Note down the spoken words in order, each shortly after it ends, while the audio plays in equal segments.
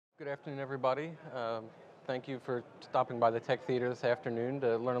Good afternoon, everybody. Thank you for stopping by the Tech Theater this afternoon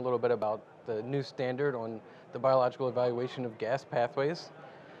to learn a little bit about the new standard on the biological evaluation of gas pathways.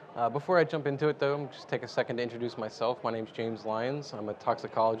 Before I jump into it, though, just take a second to introduce myself. My name's James Lyons. I'm a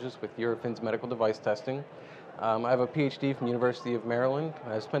toxicologist with Eurofins Medical Device Testing. I have a PhD from the University of Maryland.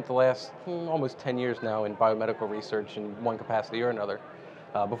 I've spent the last almost 10 years now in biomedical research in one capacity or another.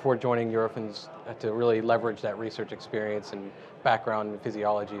 Before joining Eurofins to really leverage that research experience and background in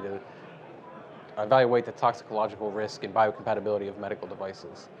physiology to evaluate the toxicological risk and biocompatibility of medical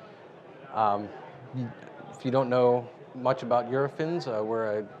devices. If you don't know much about Eurofins,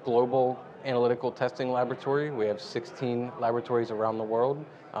 we're a global analytical testing laboratory. We have 16 laboratories around the world,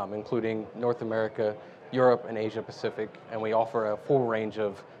 including North America, Europe, and Asia Pacific, and we offer a full range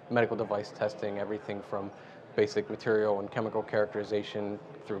of medical device testing, everything from basic material and chemical characterization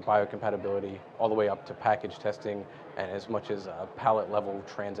through biocompatibility, all the way up to package testing and as much as pallet level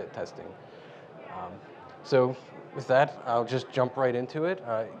transit testing. So with that, I'll just jump right into it.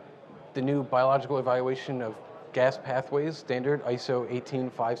 The new biological evaluation of gas pathways standard, ISO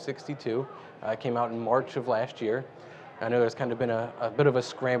 18562, came out in March of last year. I know there's kind of been a bit of a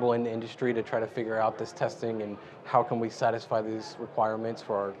scramble in the industry to try to figure out this testing and how can we satisfy these requirements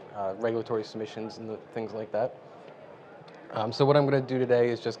for our regulatory submissions and things like that. So what I'm going to do today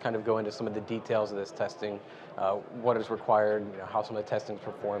is just kind of go into some of the details of this testing, what is required, how some of the testing is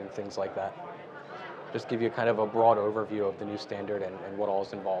performed, things like that. Just give you kind of a broad overview of the new standard and what all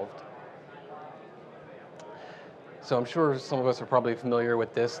is involved. So I'm sure some of us are probably familiar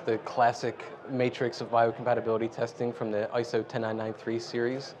with this, the classic matrix of biocompatibility testing from the ISO 10993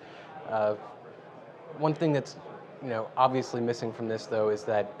 series. One thing that's obviously missing from this, though, is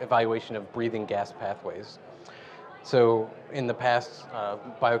that evaluation of breathing gas pathways. So in the past,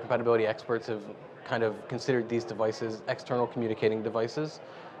 biocompatibility experts have kind of considered these devices external communicating devices.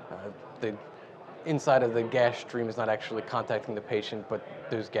 The inside of the gas stream is not actually contacting the patient, but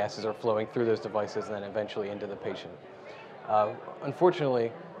those gases are flowing through those devices and then eventually into the patient.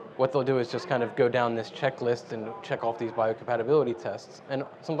 Unfortunately, what they'll do is just kind of go down this checklist and check off these biocompatibility tests, and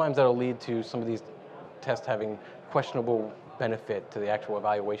sometimes that'll lead to some of these tests having questionable benefit to the actual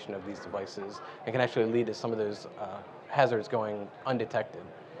evaluation of these devices. It can actually lead to some of those hazards going undetected.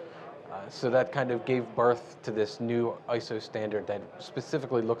 So that kind of gave birth to this new ISO standard that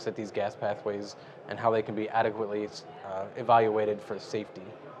specifically looks at these gas pathways and how they can be adequately evaluated for safety.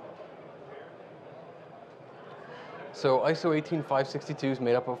 So ISO 18562 is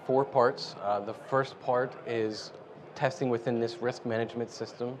made up of 4 parts. The first part is testing within this risk management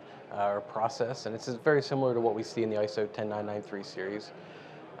system or process, and it's very similar to what we see in the ISO 10993 series.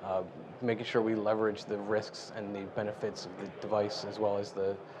 Making sure we leverage the risks and the benefits of the device as well as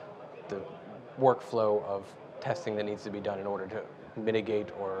the workflow of testing that needs to be done in order to mitigate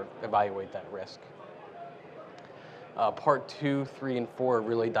or evaluate that risk. Part 2, 3, and 4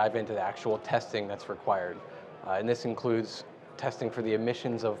 really dive into the actual testing that's required. And this includes testing for the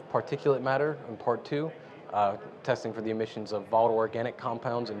emissions of particulate matter in Part 2, testing for the emissions of volatile organic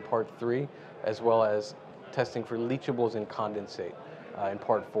compounds in Part 3, as well as testing for leachables and condensate in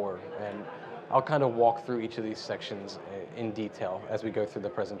Part 4. And I'll kind of walk through each of these sections in detail as we go through the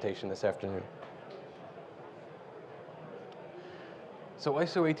presentation this afternoon. So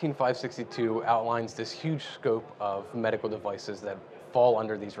ISO 18562 outlines this huge scope of medical devices that fall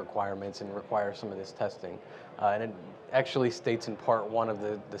under these requirements and require some of this testing. And it actually states in Part 1 of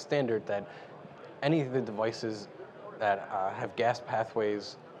the standard that any of the devices that have gas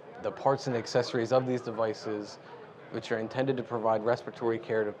pathways, the parts and accessories of these devices, which are intended to provide respiratory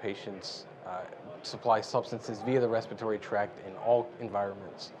care to patients, supply substances via the respiratory tract in all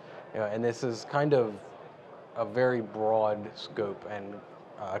environments. And this is kind of a very broad scope and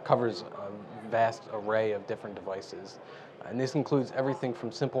covers a vast array of different devices. And this includes everything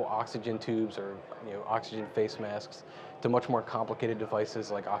from simple oxygen tubes or oxygen face masks to much more complicated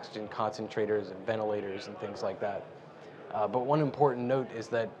devices like oxygen concentrators and ventilators and things like that. But one important note is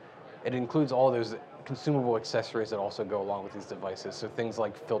that it includes all those consumable accessories that also go along with these devices. So things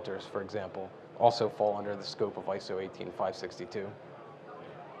like filters, for example, also fall under the scope of ISO 18562.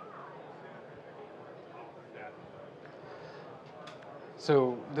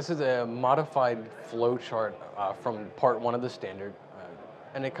 So this is a modified flow chart from Part 1 of the standard.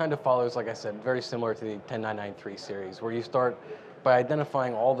 And it kind of follows, like I said, very similar to the 10993 series, where you start by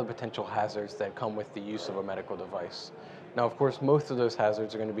identifying all the potential hazards that come with the use of a medical device. Now, of course, most of those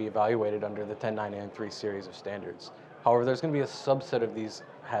hazards are going to be evaluated under the 10993 series of standards. However, there's going to be a subset of these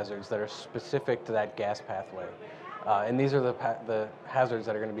hazards that are specific to that gas pathway. And these are the hazards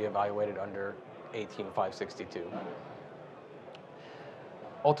that are going to be evaluated under 18562.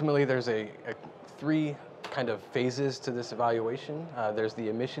 Ultimately, there's three kind of phases to this evaluation. There's the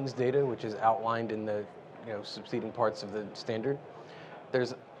emissions data, which is outlined in the succeeding parts of the standard.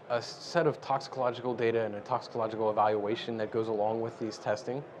 There's a set of toxicological data and a toxicological evaluation that goes along with these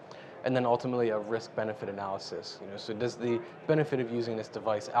testing, and then ultimately a risk-benefit analysis. So does the benefit of using this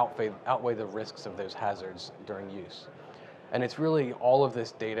device outweigh the risks of those hazards during use? And it's really all of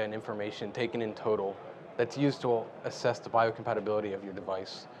this data and information taken in total that's used to assess the biocompatibility of your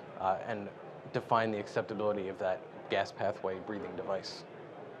device and define the acceptability of that gas pathway breathing device.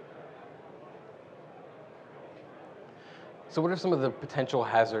 So what are some of the potential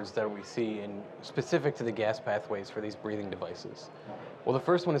hazards that we see specific to the gas pathways for these breathing devices? Well, the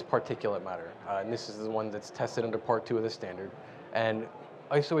first one is particulate matter, and this is the one that's tested under Part 2 of the standard. And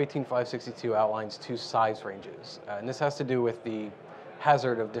ISO 18562 outlines two size ranges, and this has to do with the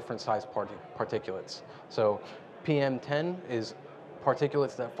hazard of different size particulates. So PM10 is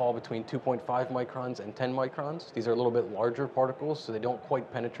particulates that fall between 2.5 microns and 10 microns. These are a little bit larger particles, so they don't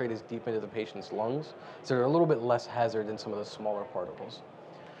quite penetrate as deep into the patient's lungs. So they're a little bit less hazard than some of the smaller particles.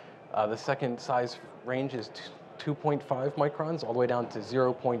 The second size range is 2.5 microns all the way down to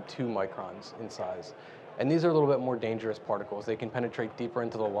 0.2 microns in size. And these are a little bit more dangerous particles. They can penetrate deeper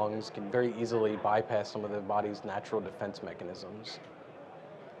into the lungs, can very easily bypass some of the body's natural defense mechanisms.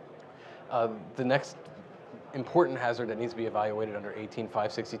 The next important hazard that needs to be evaluated under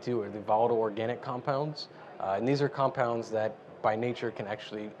 18562 are the volatile organic compounds. And these are compounds that by nature can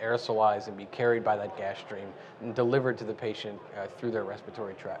actually aerosolize and be carried by that gas stream and delivered to the patient through their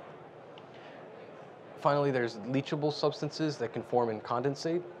respiratory tract. Finally, there's leachable substances that can form and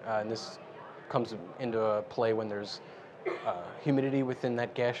condensate, and this comes into play when there's humidity within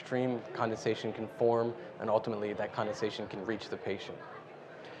that gas stream. Condensation can form, and ultimately that condensation can reach the patient.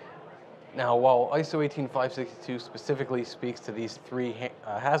 Now, while ISO 18562 specifically speaks to these three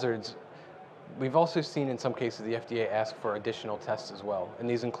hazards, we've also seen in some cases the FDA ask for additional tests as well, and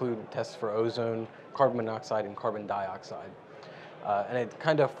these include tests for ozone, carbon monoxide, and carbon dioxide. And it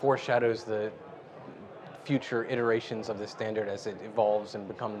kind of foreshadows the future iterations of the standard as it evolves and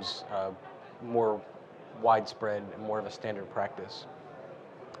becomes more widespread and more of a standard practice.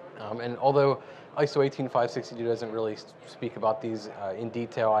 And although ISO 18562 doesn't really speak about these in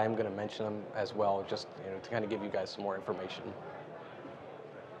detail, I am going to mention them as well, just to kind of give you guys some more information.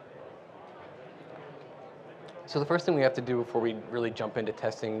 So the first thing we have to do before we really jump into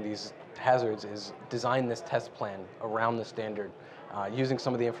testing these hazards is design this test plan around the standard using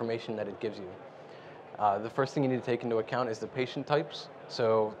some of the information that it gives you. The first thing you need to take into account is the patient types.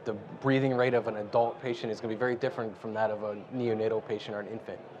 So the breathing rate of an adult patient is going to be very different from that of a neonatal patient or an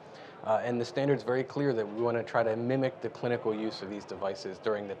infant. And the standard's very clear that we want to try to mimic the clinical use of these devices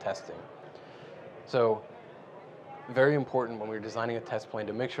during the testing. So very important when we're designing a test plan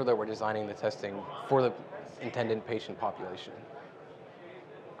to make sure that we're designing the testing for the intended patient population.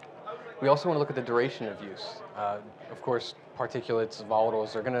 We also want to look at the duration of use. Of course, particulates,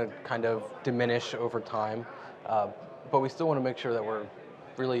 volatiles are going to kind of diminish over time, but we still want to make sure that we're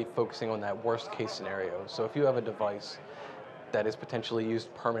really focusing on that worst case scenario. So if you have a device that is potentially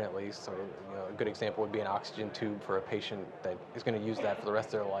used permanently, so a good example would be an oxygen tube for a patient that is going to use that for the rest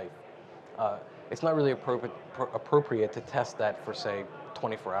of their life, it's not really appropriate to test that for, say,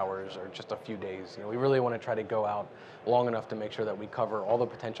 24 hours or just a few days. We really want to try to go out long enough to make sure that we cover all the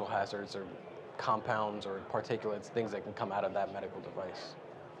potential hazards or compounds or particulates, things that can come out of that medical device.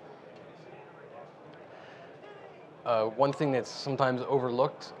 One thing that's sometimes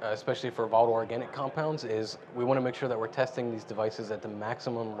overlooked, especially for volatile organic compounds, is we want to make sure that we're testing these devices at the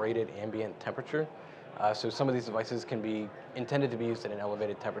maximum rated ambient temperature. So some of these devices can be intended to be used at an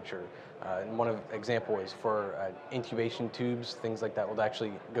elevated temperature. And one example is for intubation tubes, things like that will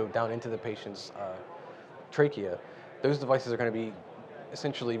actually go down into the patient's trachea. Those devices are going to be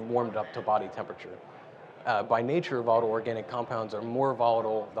essentially warmed up to body temperature. By nature, volatile organic compounds are more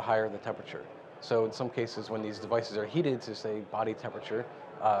volatile the higher the temperature. So in some cases, when these devices are heated to, say, body temperature,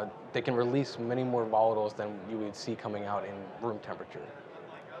 they can release many more volatiles than you would see coming out in room temperature.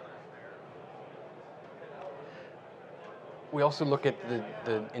 We also look at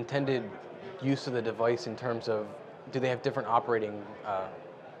the intended use of the device in terms of, do they have different operating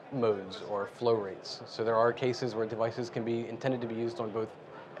modes or flow rates? So there are cases where devices can be intended to be used on both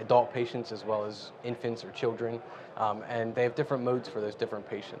adult patients as well as infants or children, and they have different modes for those different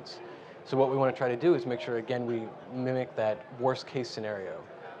patients. So what we want to try to do is make sure, again, we mimic that worst case scenario.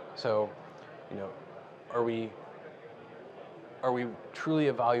 So, are we truly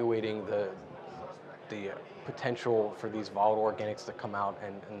evaluating the potential for these volatile organics to come out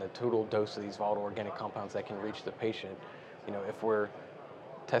and the total dose of these volatile organic compounds that can reach the patient? If we're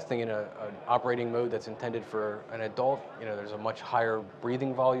testing in an operating mode that's intended for an adult, there's a much higher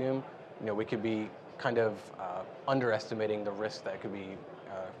breathing volume. We could be kind of underestimating the risk that could be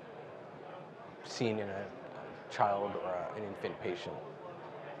seen in a child or an infant patient.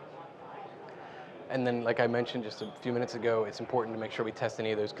 And then, like I mentioned just a few minutes ago, it's important to make sure we test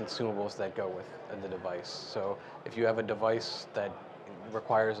any of those consumables that go with the device. So if you have a device that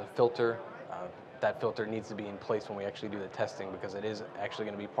requires a filter, that filter needs to be in place when we actually do the testing, because it is actually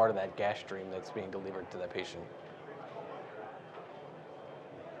going to be part of that gas stream that's being delivered to that patient.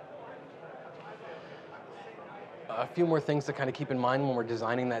 A few more things to kind of keep in mind when we're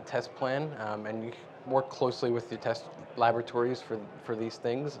designing that test plan, and you work closely with the test laboratories for these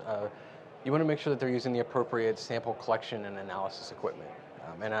things. You want to make sure that they're using the appropriate sample collection and analysis equipment.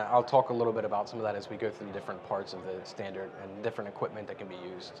 And I'll talk a little bit about some of that as we go through the different parts of the standard and different equipment that can be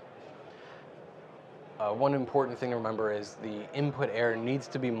used. One important thing to remember is the input air needs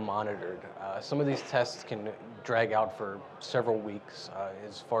to be monitored. Some of these tests can drag out for several weeks,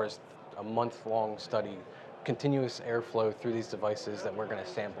 as far as a month-long study, continuous airflow through these devices that we're going to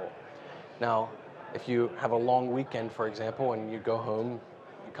sample. Now, if you have a long weekend, for example, and you go home,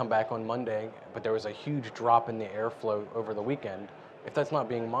 you come back on Monday, but there was a huge drop in the airflow over the weekend, if that's not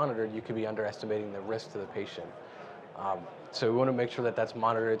being monitored, you could be underestimating the risk to the patient. So we want to make sure that that's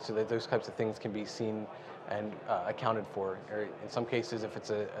monitored so that those types of things can be seen and accounted for. Or in some cases, if it's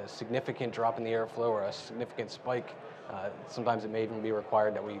a significant drop in the airflow or a significant spike, sometimes it may even be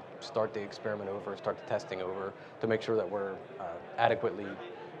required that we start the experiment over, start the testing over, to make sure that we're adequately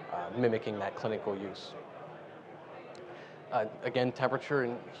mimicking that clinical use. Again, temperature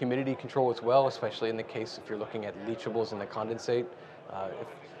and humidity control as well, especially in the case if you're looking at leachables in the condensate. If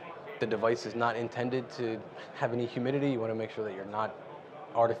the device is not intended to have any humidity, you want to make sure that you're not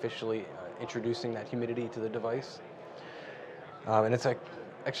artificially introducing that humidity to the device. And it's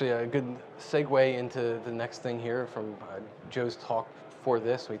actually a good segue into the next thing here from Joe's talk for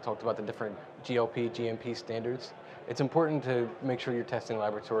this. We talked about the different GLP, GMP standards. It's important to make sure your testing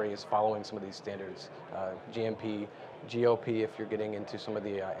laboratory is following some of these standards. GMP, GLP if you're getting into some of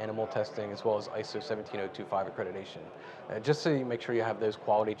the animal testing, as well as ISO 17025 accreditation. Just so you make sure you have those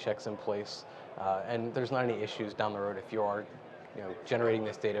quality checks in place, and there's not any issues down the road if you are generating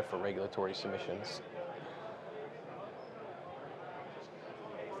this data for regulatory submissions.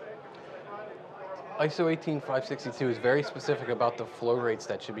 ISO 18562 is very specific about the flow rates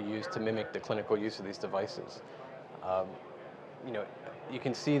that should be used to mimic the clinical use of these devices. You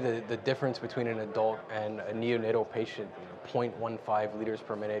can see the difference between an adult and a neonatal patient. 0.15 liters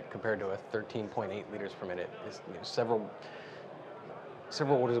per minute compared to a 13.8 liters per minute is several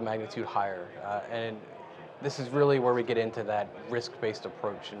orders of magnitude higher. And this is really where we get into that risk-based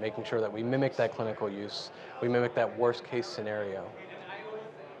approach and making sure that we mimic that clinical use, we mimic that worst-case scenario.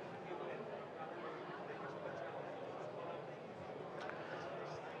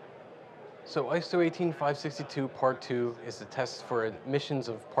 So ISO 18562 Part 2 is the test for emissions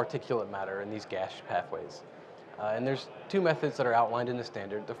of particulate matter in these gas pathways. And there's two methods that are outlined in the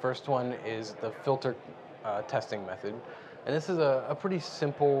standard. The first one is the filter testing method. And this is a pretty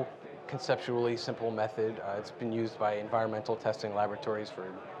simple, conceptually simple method. It's been used by environmental testing laboratories for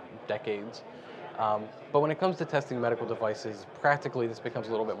decades. But when it comes to testing medical devices, practically this becomes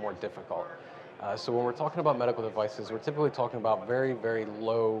a little bit more difficult. So when we're talking about medical devices, we're typically talking about very, very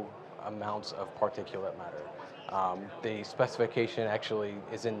low amounts of particulate matter. The specification actually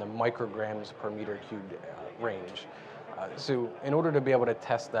is in the micrograms per meter cubed range. So in order to be able to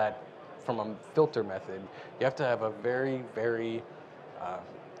test that from a filter method, you have to have a very, very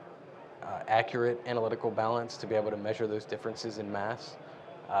accurate analytical balance to be able to measure those differences in mass.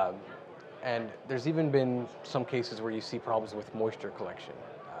 And there's even been some cases where you see problems with moisture collection.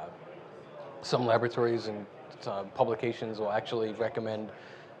 Some laboratories and publications will actually recommend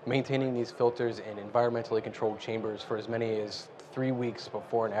maintaining these filters in environmentally controlled chambers for as many as 3 weeks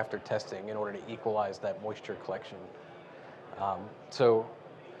before and after testing in order to equalize that moisture collection. So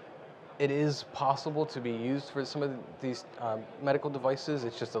it is possible to be used for some of these medical devices.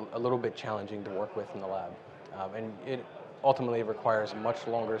 It's just a little bit challenging to work with in the lab. And it ultimately requires much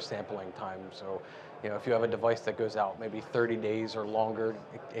longer sampling time. So, if you have a device that goes out maybe 30 days or longer,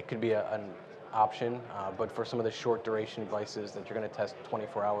 it could be an option, but for some of the short duration devices that you're going to test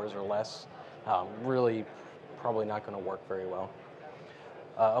 24 hours or less, really probably not going to work very well.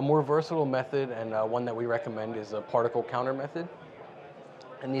 A more versatile method, and one that we recommend, is a particle counter method.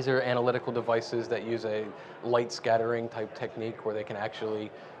 And these are analytical devices that use a light scattering type technique where they can actually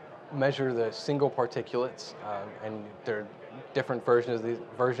measure the single particulates, and there are different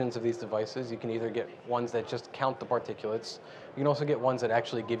versions of these devices. You can either get ones that just count the particulates. You can also get ones that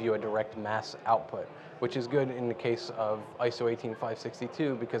actually give you a direct mass output, which is good in the case of ISO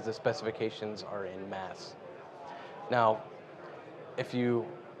 18562 because the specifications are in mass. Now, if you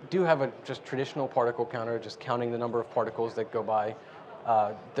do have a just traditional particle counter, just counting the number of particles that go by,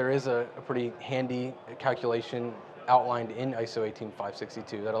 there is a pretty handy calculation outlined in ISO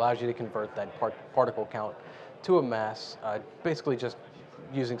 18562 that allows you to convert that particle count to a mass, basically just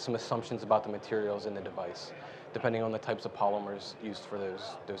using some assumptions about the materials in the device, depending on the types of polymers used for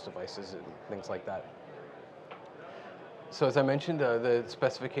those devices and things like that. So as I mentioned, the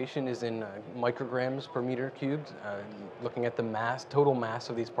specification is in micrograms per meter cubed, looking at the total mass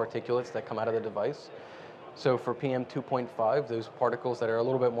of these particulates that come out of the device. So for PM 2.5, those particles that are a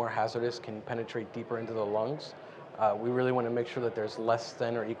little bit more hazardous can penetrate deeper into the lungs. We really want to make sure that there's less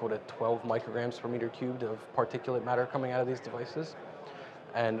than or equal to 12 micrograms per meter cubed of particulate matter coming out of these devices.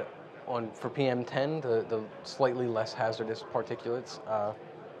 And for PM 10, the slightly less hazardous particulates,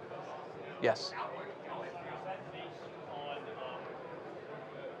 yes?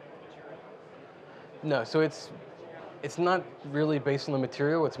 No, so it's not really based on the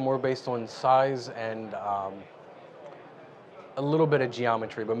material. It's more based on size and a little bit of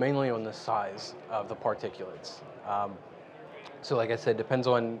geometry, but mainly on the size of the particulates. So like I said,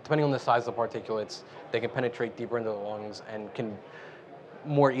 depending on the size of the particulates, they can penetrate deeper into the lungs and can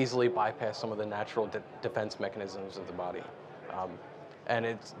more easily bypass some of the natural defense mechanisms of the body. And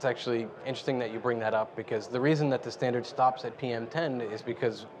it's actually interesting that you bring that up because the reason that the standard stops at PM10 is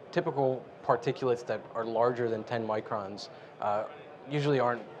because typical particulates that are larger than 10 microns usually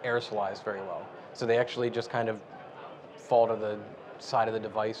aren't aerosolized very well. So they actually just kind of fall to the side of the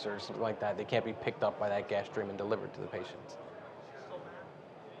device or something like that. They can't be picked up by that gas stream and delivered to the patients.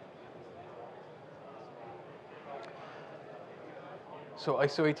 So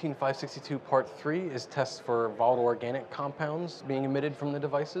ISO 18562 Part 3 is tests for volatile organic compounds being emitted from the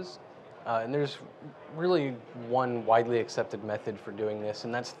devices. And there's really one widely accepted method for doing this,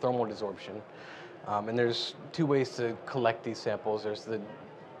 and that's thermal desorption. And there's two ways to collect these samples. There's the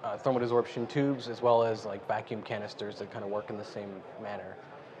thermal desorption tubes as well as like vacuum canisters that kind of work in the same manner.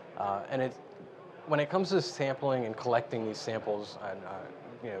 And when it comes to sampling and collecting these samples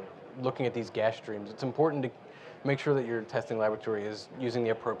and looking at these gas streams, it's important to make sure that your testing laboratory is using the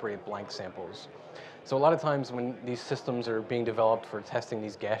appropriate blank samples. So a lot of times when these systems are being developed for testing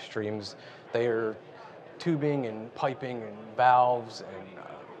these gas streams, they are tubing and piping and valves and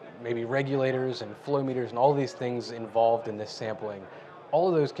maybe regulators and flow meters and all these things involved in this sampling. All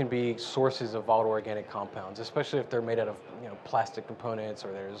of those can be sources of volatile organic compounds, especially if they're made out of plastic components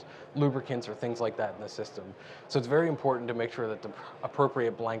or there's lubricants or things like that in the system. So it's very important to make sure that the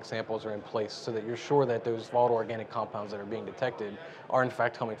appropriate blank samples are in place so that you're sure that those volatile organic compounds that are being detected are in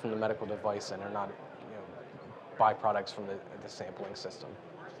fact coming from the medical device and are not byproducts from the sampling system.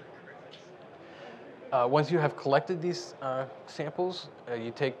 Once you have collected these samples,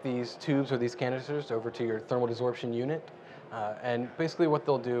 you take these tubes or these canisters over to your thermal desorption unit. And basically what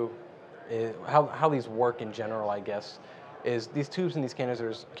they'll do is, how these work in general, I guess, is these tubes and these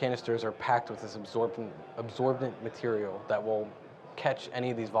canisters are packed with this absorbent material that will catch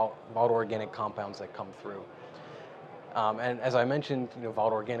any of these volatile organic compounds that come through. And as I mentioned,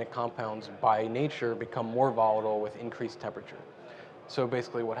 volatile organic compounds by nature become more volatile with increased temperature. So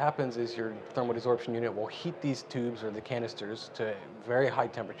basically what happens is your thermal desorption unit will heat these tubes or the canisters to very high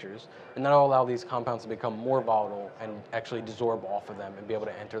temperatures, and that will allow these compounds to become more volatile and actually desorb off of them and be able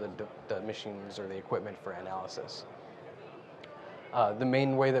to enter the machines or the equipment for analysis. The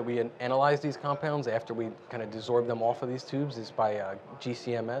main way that we analyze these compounds after we kind of desorb them off of these tubes is by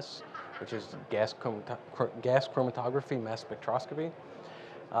GCMS, which is gas chromatography mass spectroscopy.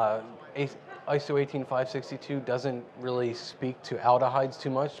 ISO 18562 doesn't really speak to aldehydes too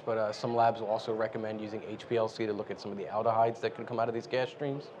much, but some labs will also recommend using HPLC to look at some of the aldehydes that can come out of these gas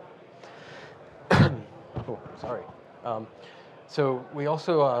streams. Oh, sorry. So we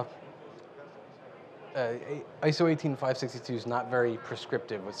also, ISO 18562 is not very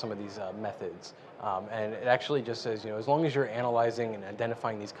prescriptive with some of these methods. And it actually just says, as long as you're analyzing and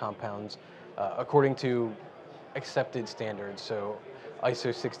identifying these compounds according to accepted standards, so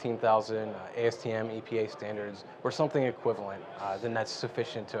ISO 16000, ASTM, EPA standards, or something equivalent, then that's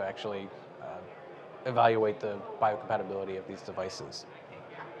sufficient to actually evaluate the biocompatibility of these devices.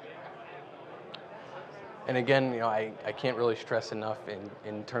 And again, I can't really stress enough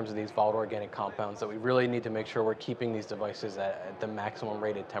in terms of these volatile organic compounds that we really need to make sure we're keeping these devices at the maximum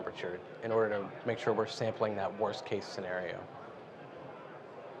rated temperature in order to make sure we're sampling that worst case scenario.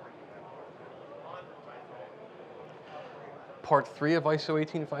 Part 3 of ISO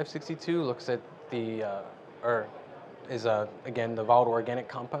 18562 looks at the, again, the volatile organic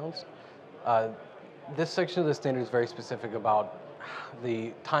compounds. This section of the standard is very specific about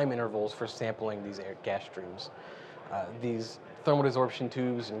the time intervals for sampling these gas streams. These thermal desorption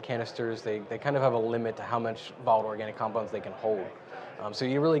tubes and canisters, they kind of have a limit to how much volatile organic compounds they can hold. So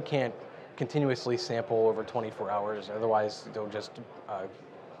you really can't continuously sample over 24 hours, otherwise they'll just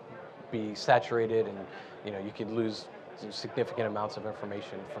be saturated, and you could lose significant amounts of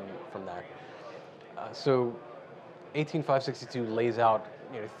information from that. So 18562 lays out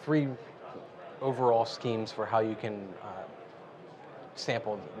 3 overall schemes for how you can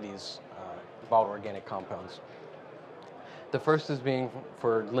sample these volatile organic compounds. The first is being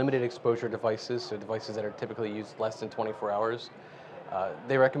for limited exposure devices, so devices that are typically used less than 24 hours.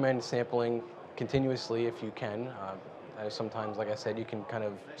 They recommend sampling continuously if you can. Sometimes, like I said, you can kind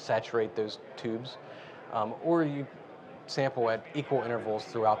of saturate those tubes, or you sample at equal intervals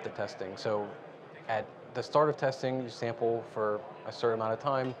throughout the testing. So at the start of testing, you sample for a certain amount of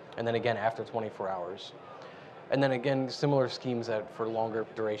time, and then again after 24 hours. And then again, similar schemes for longer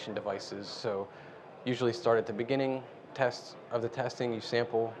duration devices. So usually start at the beginning of the testing, you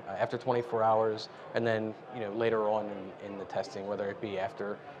sample after 24 hours, and then later on in the testing, whether it be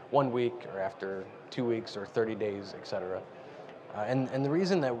after 1 week or after 2 weeks or 30 days, etc. And the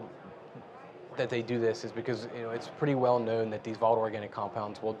reason that they do this is because it's pretty well known that these volatile organic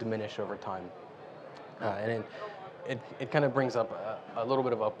compounds will diminish over time. And it kind of brings up a little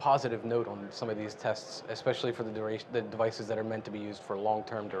bit of a positive note on some of these tests, especially for the devices that are meant to be used for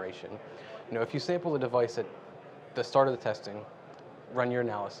long-term duration. If you sample the device at the start of the testing, run your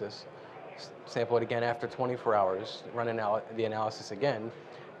analysis, sample it again after 24 hours, run the analysis again,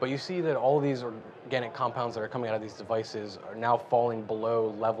 but you see that all these organic compounds that are coming out of these devices are now falling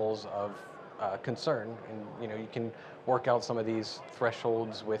below levels of concern, and you can work out some of these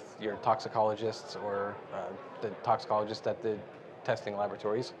thresholds with your toxicologists or the toxicologists at the testing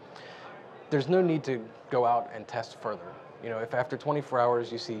laboratories. There's no need to go out and test further. If after 24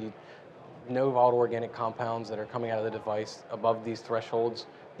 hours you see no volatile organic compounds that are coming out of the device above these thresholds,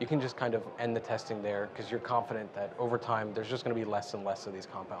 you can just kind of end the testing there, because you're confident that over time there's just going to be less and less of these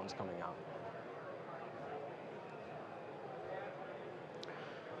compounds coming out.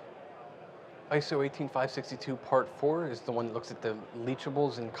 ISO 18562 Part 4 is the one that looks at the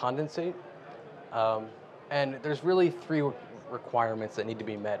leachables and condensate. And there's really 3 requirements that need to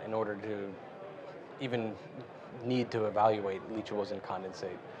be met in order to even need to evaluate leachables and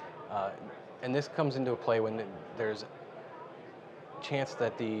condensate. And this comes into play when there's a chance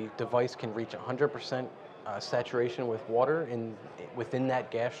that the device can reach 100% saturation with water within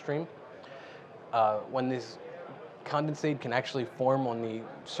that gas stream. When this condensate can actually form on the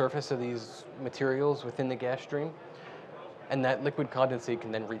surface of these materials within the gas stream, and that liquid condensate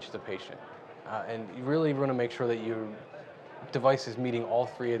can then reach the patient. And you really want to make sure that your device is meeting all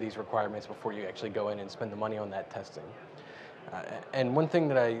 3 of these requirements before you actually go in and spend the money on that testing. And one thing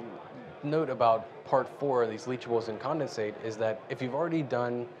that I note about Part 4 of these leachables and condensate is that if you've already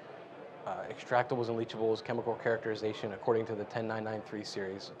done extractables and leachables chemical characterization according to the 10993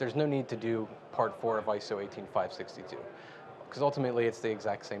 series, there's no need to do Part 4 of ISO 18562, because ultimately it's the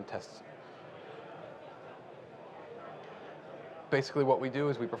exact same tests. Basically what we do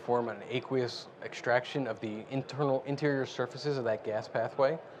is we perform an aqueous extraction of the interior surfaces of that gas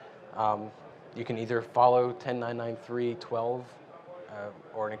pathway. You can either follow 10993-12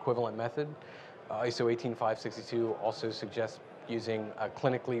 or an equivalent method. ISO 18562 also suggests using a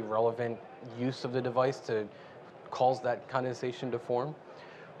clinically relevant use of the device to cause that condensation to form.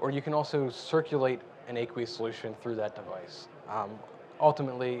 Or you can also circulate an aqueous solution through that device.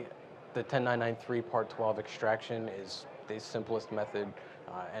 Ultimately, the 10993 Part 12 extraction is the simplest method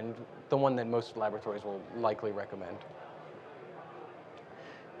and the one that most laboratories will likely recommend.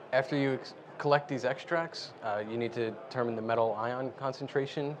 After you collect these extracts, you need to determine the metal ion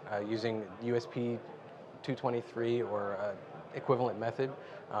concentration using USP 223 or equivalent method.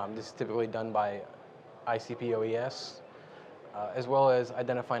 This is typically done by ICP-OES, as well as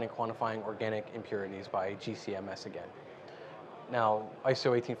identifying and quantifying organic impurities by GCMS again. Now,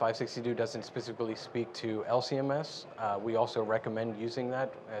 ISO 18562 doesn't specifically speak to LCMS. We also recommend using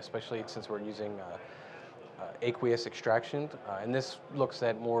that, especially since we're using aqueous extraction. And this looks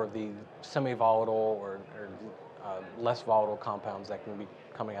at more of the semi-volatile or less volatile compounds that can be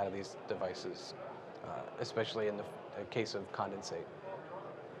coming out of these devices, especially in the case of condensate.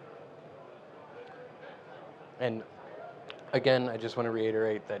 And again, I just want to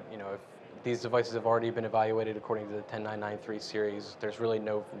reiterate that if these devices have already been evaluated according to the 10993 series, there's really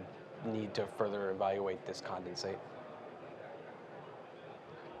no need to further evaluate this condensate.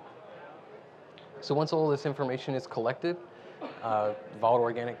 So once all this information is collected, volatile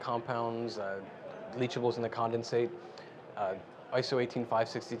organic compounds, leachables in the condensate, uh, ISO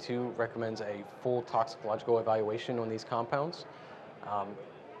 18562 recommends a full toxicological evaluation on these compounds. Um,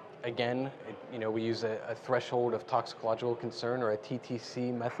 Again, we use a threshold of toxicological concern, or a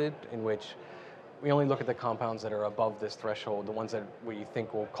TTC method, in which we only look at the compounds that are above this threshold, the ones that we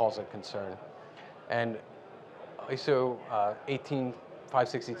think will cause a concern. And ISO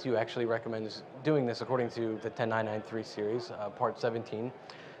 18562 actually recommends doing this according to the 10993 series, part 17.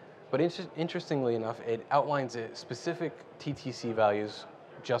 But interestingly enough, it outlines specific TTC values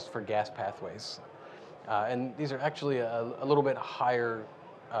just for gas pathways. And these are actually a little bit higher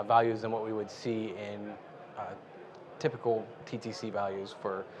values than what we would see in typical TTC values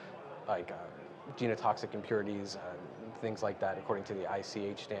for like genotoxic impurities, things like that, according to the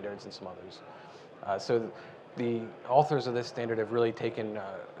ICH standards and some others. So the authors of this standard have really taken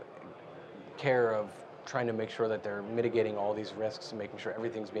care of trying to make sure that they're mitigating all these risks and making sure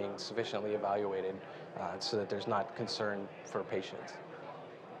everything's being sufficiently evaluated so that there's not concern for patients.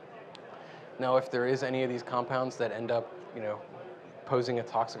 Now, if there is any of these compounds that end up, posing a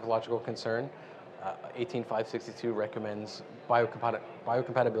toxicological concern, 18562 recommends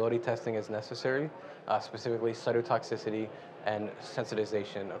biocompatibility testing as necessary, specifically cytotoxicity and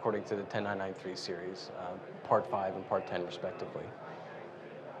sensitization according to the 10993 series, part 5 and part 10 respectively.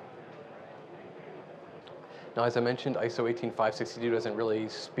 Now, as I mentioned, ISO 18562 doesn't really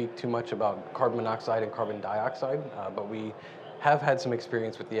speak too much about carbon monoxide and carbon dioxide, but we have had some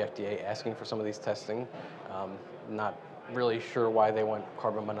experience with the FDA asking for some of these testing. Not really sure why they want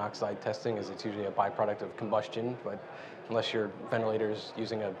carbon monoxide testing, as it's usually a byproduct of combustion, but unless your ventilator's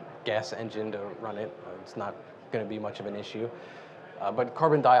using a gas engine to run it, it's not going to be much of an issue. But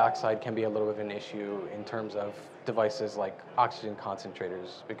carbon dioxide can be a little bit of an issue in terms of devices like oxygen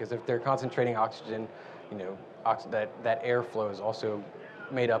concentrators, because if they're concentrating oxygen, that airflow is also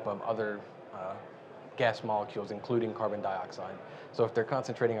made up of other gas molecules, including carbon dioxide. So if they're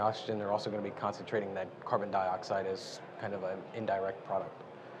concentrating oxygen, they're also going to be concentrating that carbon dioxide as kind of an indirect product.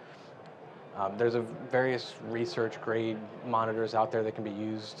 There's various research grade monitors out there that can be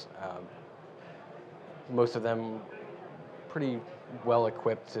used. Most of them pretty well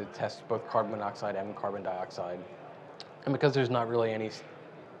equipped to test both carbon monoxide and carbon dioxide. And because there's not really any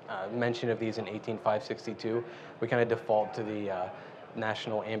mention of these in 18562, we kind of default to the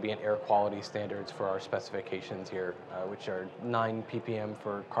National Ambient Air Quality Standards for our specifications here, which are 9 ppm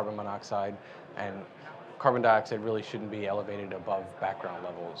for carbon monoxide, and carbon dioxide really shouldn't be elevated above background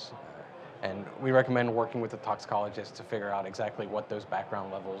levels. And we recommend working with the toxicologist to figure out exactly what those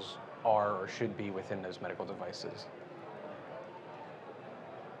background levels are or should be within those medical devices.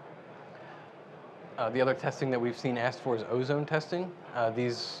 The other testing that we've seen asked for is ozone testing.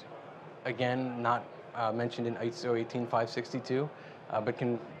 These, again, not mentioned in ISO 18562, but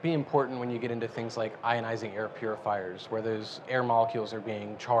can be important when you get into things like ionizing air purifiers, where those air molecules are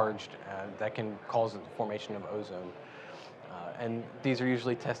being charged that can cause the formation of ozone. And these are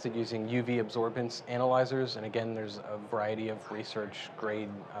usually tested using UV absorbance analyzers, and again, there's a variety of research grade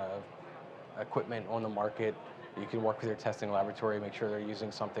equipment on the market. You can work with your testing laboratory, make sure they're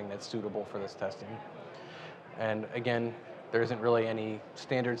using something that's suitable for this testing. And again, there isn't really any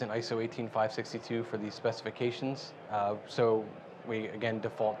standards in ISO 18562 for these specifications, so we again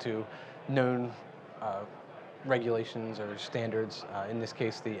default to known regulations or standards, in this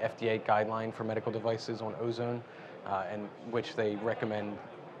case the FDA guideline for medical devices on ozone, and which they recommend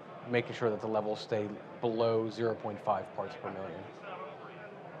making sure that the levels stay below 0.5 parts per million.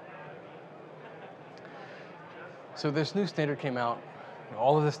 So this new standard came out.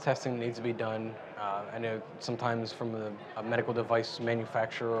 All of this testing needs to be done. I know sometimes from a medical device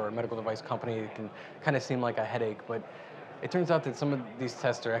manufacturer or a medical device company, it can kind of seem like a headache, but it turns out that some of these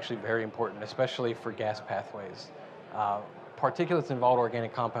tests are actually very important, especially for gas pathways. Particulates and volatile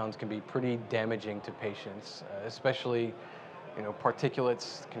organic compounds can be pretty damaging to patients, especially,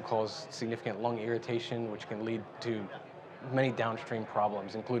 particulates can cause significant lung irritation, which can lead to many downstream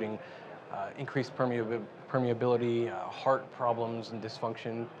problems, including increased permeability, heart problems and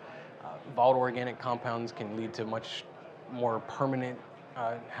dysfunction. Volatile organic compounds can lead to much more permanent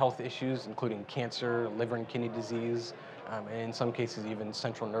health issues, including cancer, liver and kidney disease, and in some cases even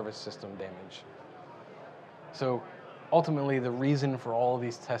central nervous system damage. So ultimately, the reason for all of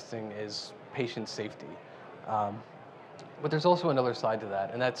these testing is patient safety. But there's also another side to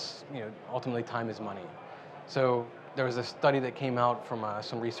that, and that's, ultimately time is money. So there was a study that came out from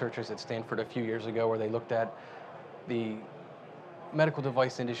some researchers at Stanford a few years ago where they looked at the medical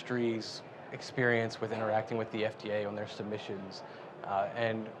device industry's experience with interacting with the FDA on their submissions.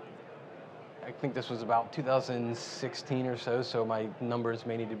 And I think this was about 2016 or so, so my numbers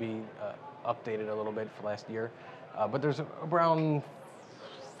may need to be updated a little bit for last year. But there's around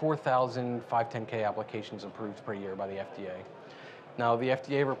 4,000 510K applications approved per year by the FDA. Now, the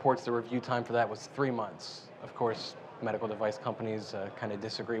FDA reports the review time for that was 3 months. Of course, medical device companies kind of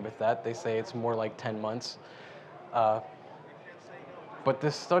disagree with that. They say it's more like 10 months. But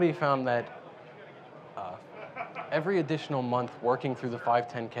this study found that every additional month working through the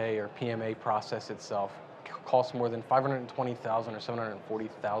 510K or PMA process itself costs more than $520,000 or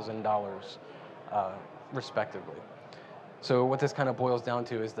 $740,000 respectively. So what this kind of boils down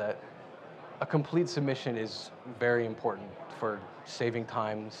to is that a complete submission is very important for saving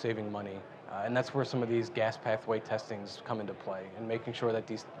time, saving money, and that's where some of these gas pathway testings come into play, and making sure that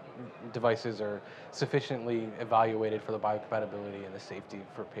these devices are sufficiently evaluated for the biocompatibility and the safety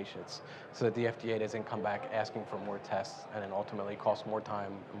for patients, so that the FDA doesn't come back asking for more tests and then ultimately cost more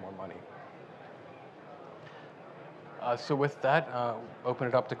time and more money. So with that, open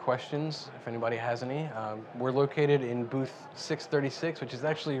it up to questions if anybody has any. We're located in booth 636, which is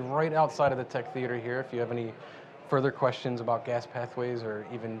actually right outside of the tech theater here. If you have any further questions about gas pathways or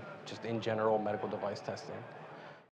even just in general medical device testing.